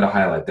wanted to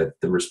highlight that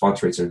the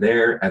response rates are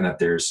there, and that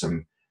there's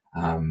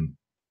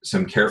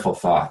some careful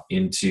thought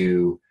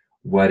into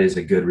what is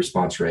a good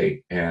response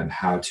rate and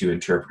how to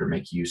interpret or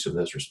make use of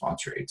those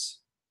response rates.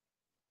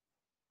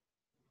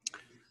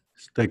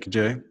 Thank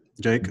you,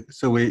 Jake.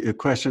 So a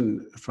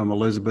question from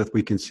Elizabeth.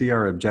 We can see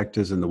our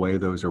objectives and the way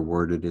those are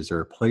worded. Is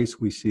there a place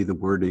we see the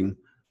wording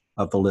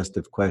of the list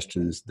of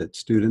questions that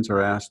students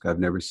are asked? I've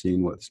never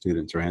seen what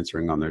students are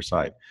answering on their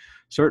site.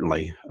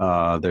 Certainly,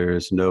 there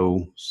is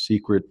no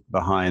secret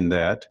behind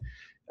that.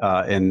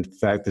 In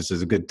fact, this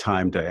is a good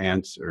time to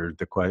answer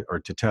the question or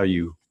to tell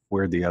you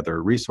where the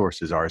other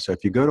resources are. So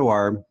if you go to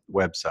our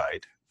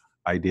website,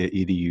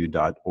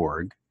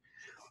 ideaedu.org,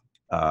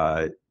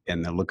 and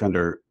then look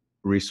under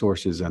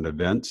resources and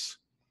events,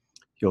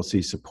 you'll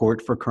see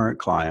support for current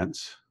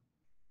clients.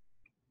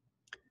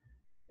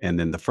 And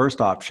then the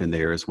first option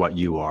there is what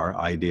you are,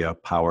 IDEA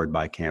powered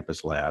by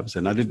Campus Labs.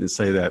 And I didn't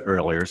say that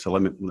earlier, so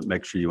let me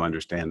make sure you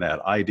understand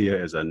that.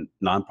 IDEA is a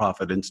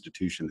nonprofit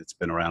institution that's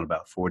been around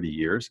about 40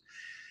 years.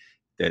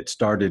 That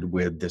started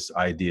with this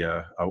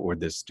idea or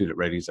this student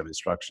ratings of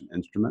instruction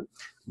instrument.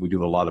 We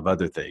do a lot of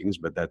other things,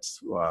 but that's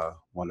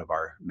one of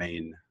our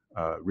main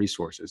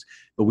resources.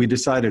 But we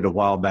decided a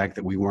while back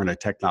that we weren't a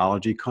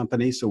technology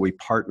company, so we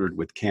partnered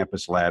with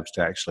Campus Labs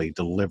to actually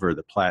deliver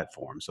the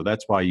platform. So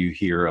that's why you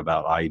hear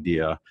about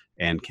IDEA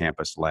and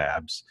Campus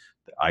Labs.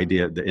 The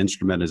IDEA, the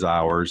instrument is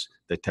ours,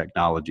 the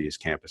technology is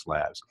Campus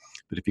Labs.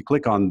 But if you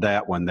click on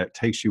that one, that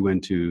takes you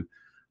into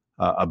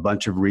a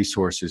bunch of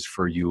resources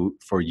for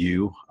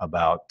you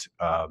about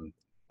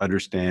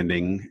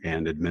understanding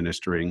and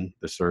administering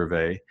the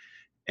survey.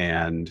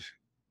 And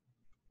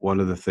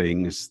one of the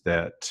things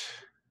that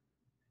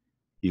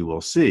you will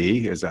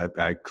see is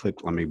I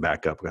clicked, let me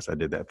back up because I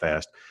did that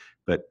fast,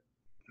 but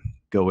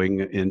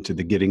going into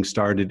the getting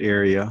started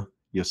area,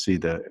 you'll see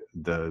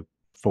the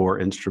 4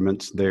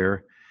 instruments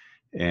there.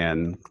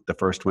 And the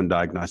first one,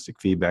 diagnostic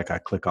feedback, I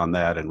click on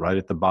that, and right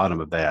at the bottom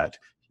of that,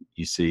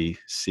 you see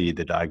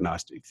the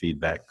diagnostic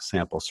feedback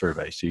sample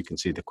survey, so you can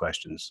see the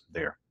questions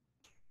there.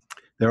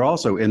 They're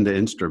also in the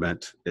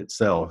instrument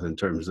itself in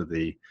terms of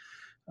the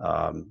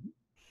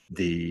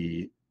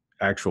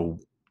actual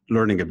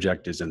learning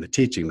objectives and the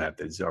teaching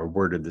methods are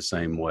worded the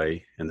same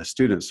way in the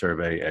student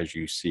survey as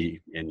you see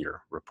in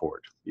your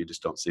report. You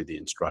just don't see the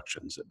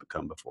instructions that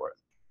come before it.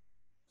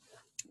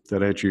 Does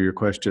that answer your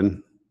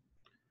question,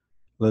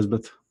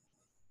 Elizabeth?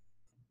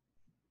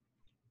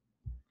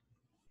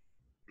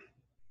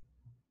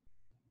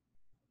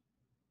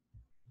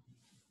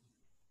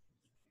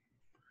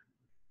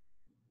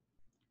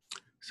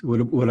 So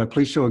would I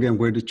please show again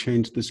where to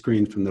change the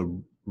screen from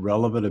the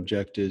relevant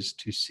objectives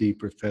to see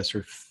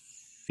professor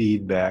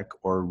feedback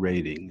or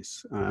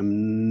ratings?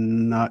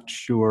 I'm not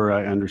sure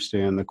I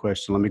understand the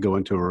question. Let me go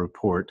into a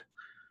report.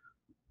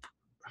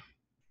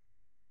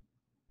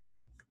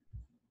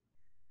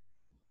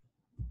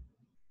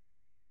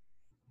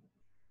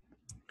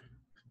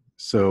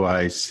 So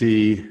I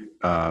see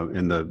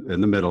in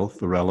the middle,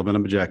 the relevant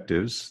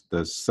objectives,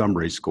 the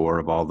summary score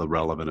of all the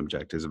relevant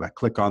objectives. If I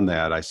click on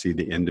that, I see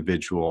the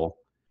individual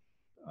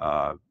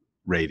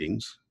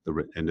ratings,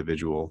 the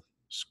individual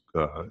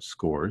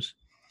scores.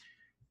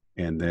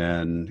 And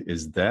then,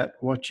 is that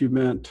what you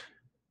meant?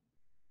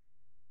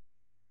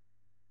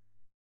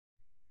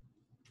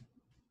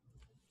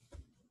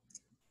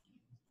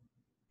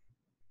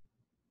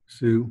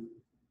 Sue?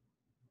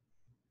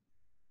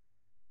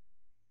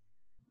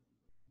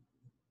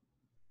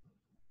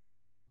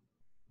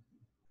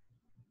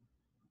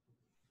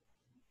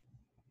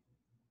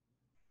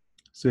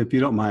 So if you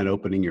don't mind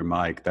opening your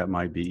mic, that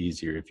might be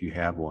easier if you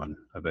have one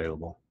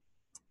available.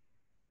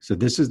 So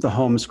this is the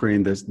home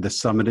screen, the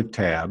summative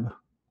tab.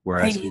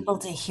 Where Are you able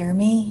to hear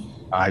me?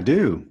 I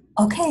do.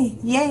 Okay,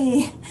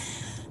 yay.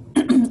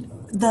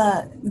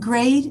 The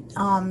grade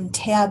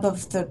tab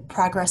of the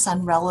progress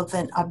on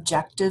relevant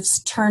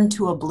objectives turned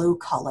to a blue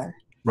color.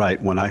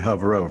 Right, when I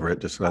hover over it,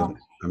 just what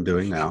I'm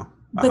doing now.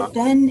 But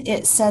then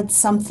it said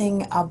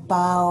something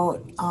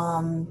about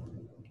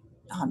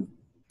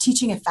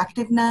teaching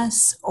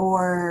effectiveness,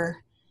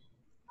 or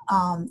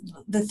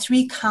the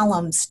 3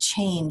 columns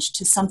changed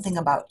to something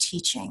about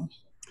teaching.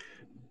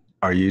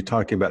 Are you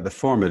talking about the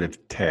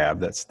formative tab?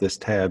 That's this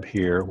tab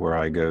here where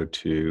I go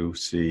to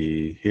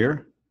see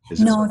here?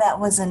 No, that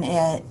wasn't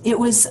it. It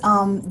was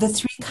the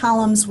 3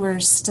 columns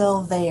were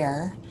still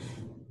there,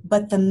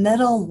 but the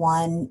middle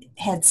one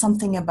had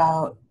something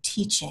about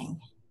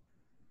teaching.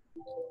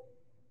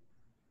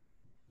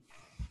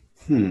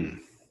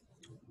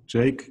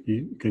 Jake,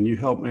 can you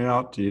help me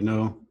out? Do you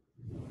know?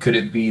 Could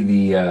it be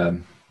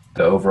the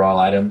overall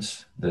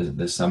items, the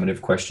summative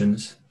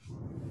questions?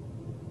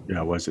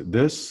 Yeah, was it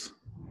this?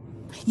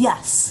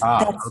 Yes,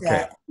 that's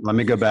okay. it. Let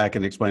me go back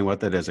and explain what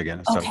that is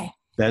again. Okay. So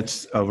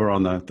that's over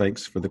on the,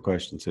 thanks for the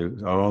question,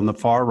 Sue. On the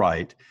far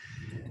right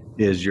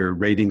is your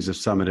ratings of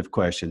summative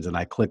questions. And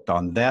I clicked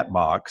on that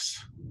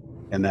box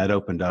and that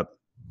opened up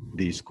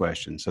these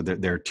questions. So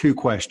there are 2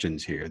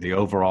 questions here. The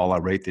overall, I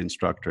rate the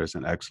instructor as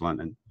an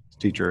excellent and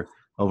teacher.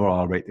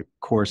 Overall, I rate the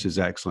course as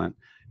excellent.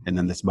 And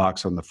then this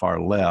box on the far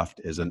left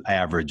is an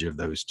average of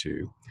those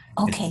 2.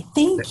 Okay,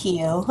 thank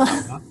you.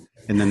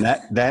 And then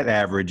that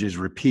average is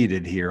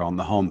repeated here on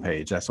the home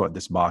page. That's what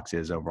this box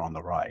is over on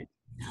the right.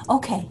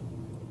 Okay.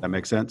 That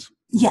makes sense?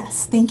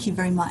 Yes, thank you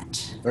very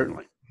much.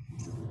 Certainly.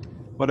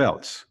 What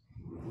else?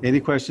 Any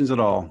questions at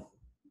all,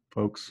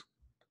 folks?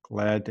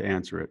 Glad to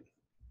answer it.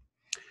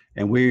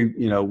 And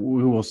we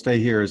will stay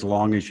here as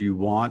long as you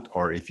want,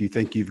 or if you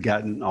think you've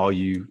gotten all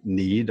you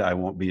need, I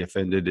won't be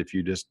offended if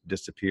you just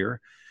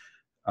disappear.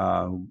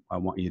 I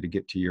want you to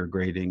get to your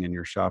grading and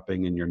your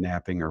shopping and your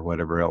napping or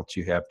whatever else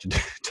you have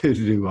to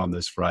do on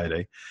this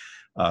Friday.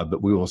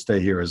 But we will stay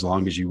here as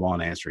long as you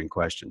want answering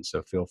questions.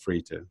 So feel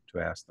free to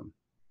ask them.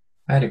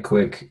 I had a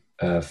quick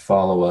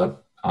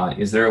follow-up.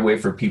 Is there a way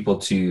for people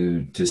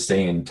to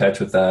stay in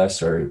touch with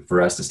us, or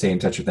for us to stay in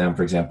touch with them,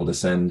 for example, to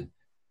send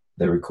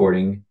the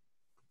recording?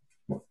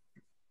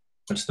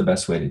 What's the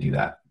best way to do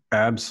that?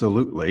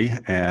 Absolutely.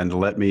 And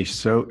let me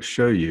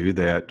show you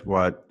that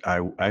what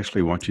I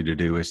actually want you to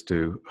do is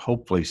to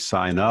hopefully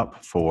sign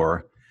up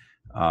for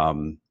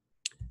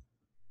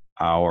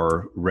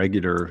our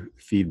regular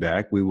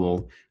feedback. We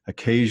will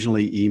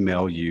occasionally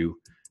email you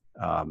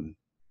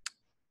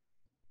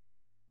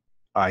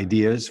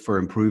ideas for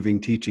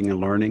improving teaching and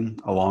learning,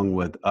 along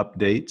with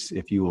updates.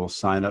 If you will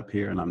sign up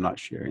here, and I'm not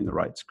sharing the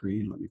right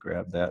screen, let me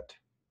grab that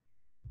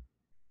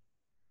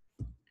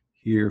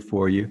here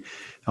for you.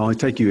 It'll only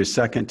take you a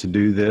second to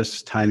do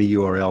this,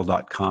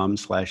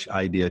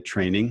 tinyurl.com/idea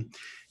training.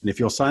 And if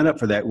you'll sign up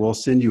for that, we'll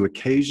send you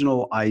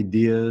occasional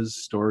ideas,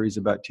 stories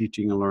about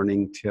teaching and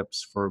learning,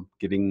 tips for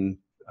getting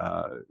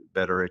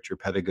better at your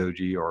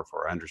pedagogy or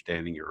for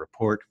understanding your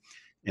report,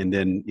 and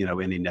then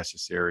any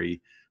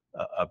necessary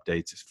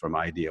updates from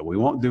IDEA. We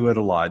won't do it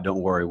a lot.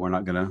 Don't worry. We're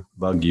not going to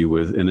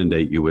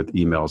inundate you with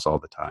emails all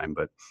the time.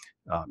 But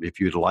if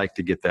you'd like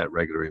to get that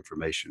regular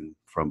information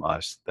from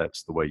us,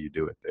 that's the way you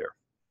do it there.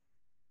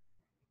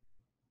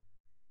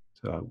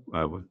 So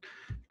I would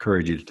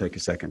encourage you to take a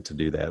second to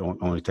do that. It'll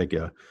only take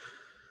you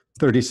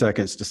 30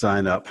 seconds to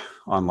sign up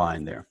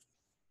online there.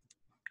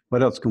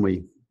 What else can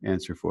we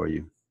answer for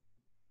you?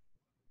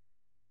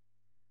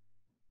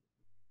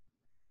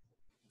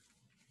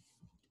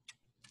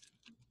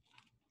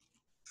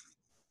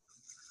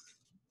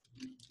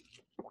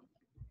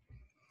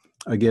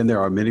 Again, there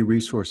are many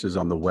resources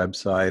on the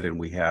website, and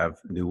we have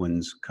new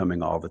ones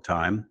coming all the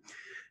time.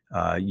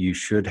 You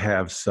should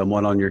have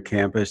someone on your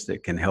campus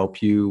that can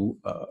help you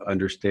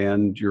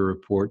understand your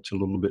reports a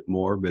little bit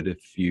more. But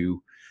if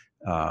you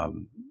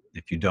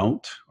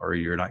don't, or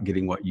you're not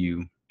getting what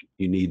you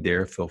need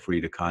there, feel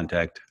free to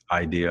contact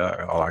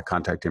IDEA. All our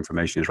contact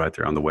information is right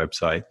there on the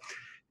website,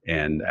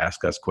 and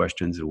ask us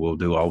questions, and we'll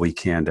do all we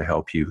can to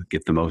help you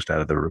get the most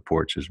out of the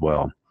reports as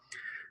well.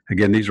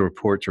 Again, these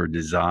reports are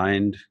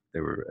they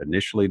were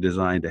initially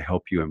designed to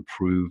help you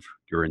improve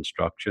your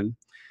instruction,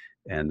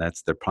 and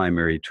that's the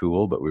primary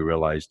tool. But we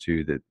realize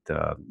too that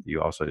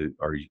you also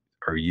are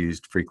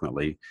used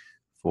frequently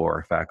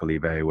for faculty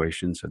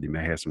evaluation. So you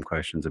may have some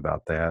questions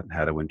about that,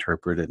 how to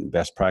interpret it, and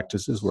best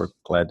practices. We're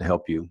glad to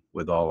help you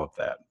with all of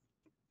that.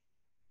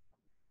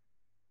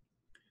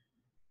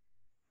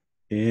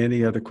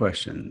 Any other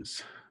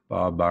questions?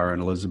 Bob,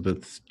 Byron,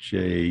 Elizabeth,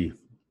 Jay,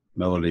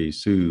 Melody,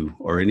 Sue,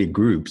 or any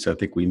groups? I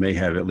think we may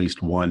have at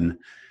least one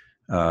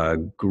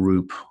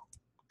group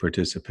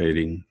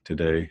participating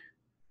today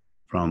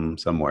from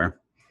somewhere.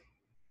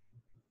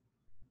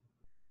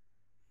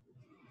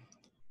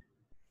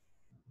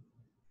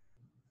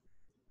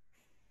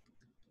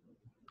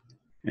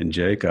 And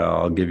Jake,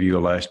 I'll give you a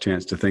last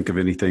chance to think of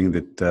anything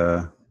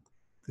that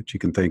you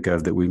can think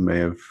of that we may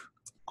have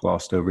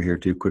glossed over here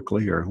too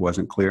quickly or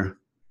wasn't clear,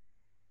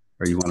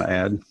 or you want to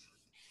add?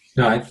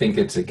 No, I think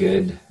it's a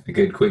good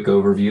quick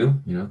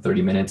overview.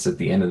 30 minutes at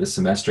the end of the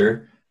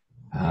semester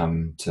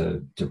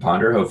to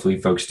ponder. Hopefully,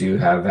 folks do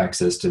have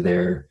access to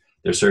their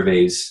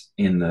surveys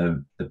in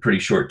the pretty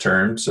short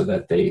term, so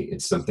that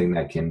it's something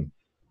that can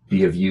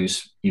be of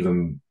use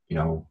even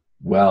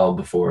well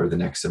before the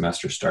next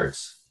semester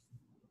starts.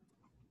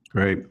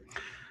 Great.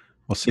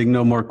 Well, seeing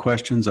no more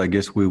questions, I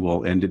guess we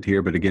will end it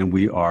here. But again,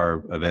 we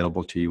are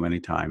available to you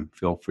anytime.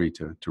 Feel free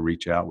to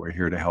reach out. We're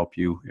here to help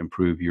you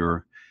improve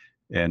your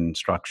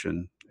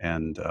instruction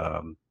and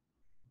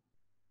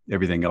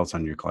everything else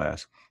on your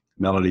class.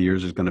 Melody,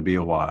 yours is going to be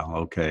a while.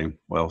 Okay,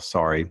 well,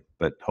 sorry,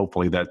 but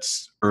hopefully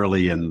that's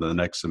early in the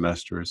next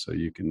semester, so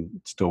you can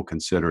still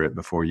consider it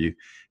before you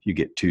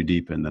get too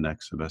deep in the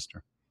next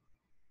semester.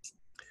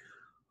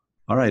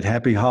 All right,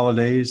 happy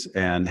holidays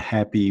and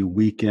happy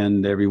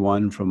weekend,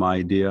 everyone from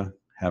IDEA.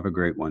 Have a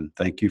great one.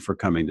 Thank you for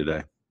coming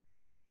today.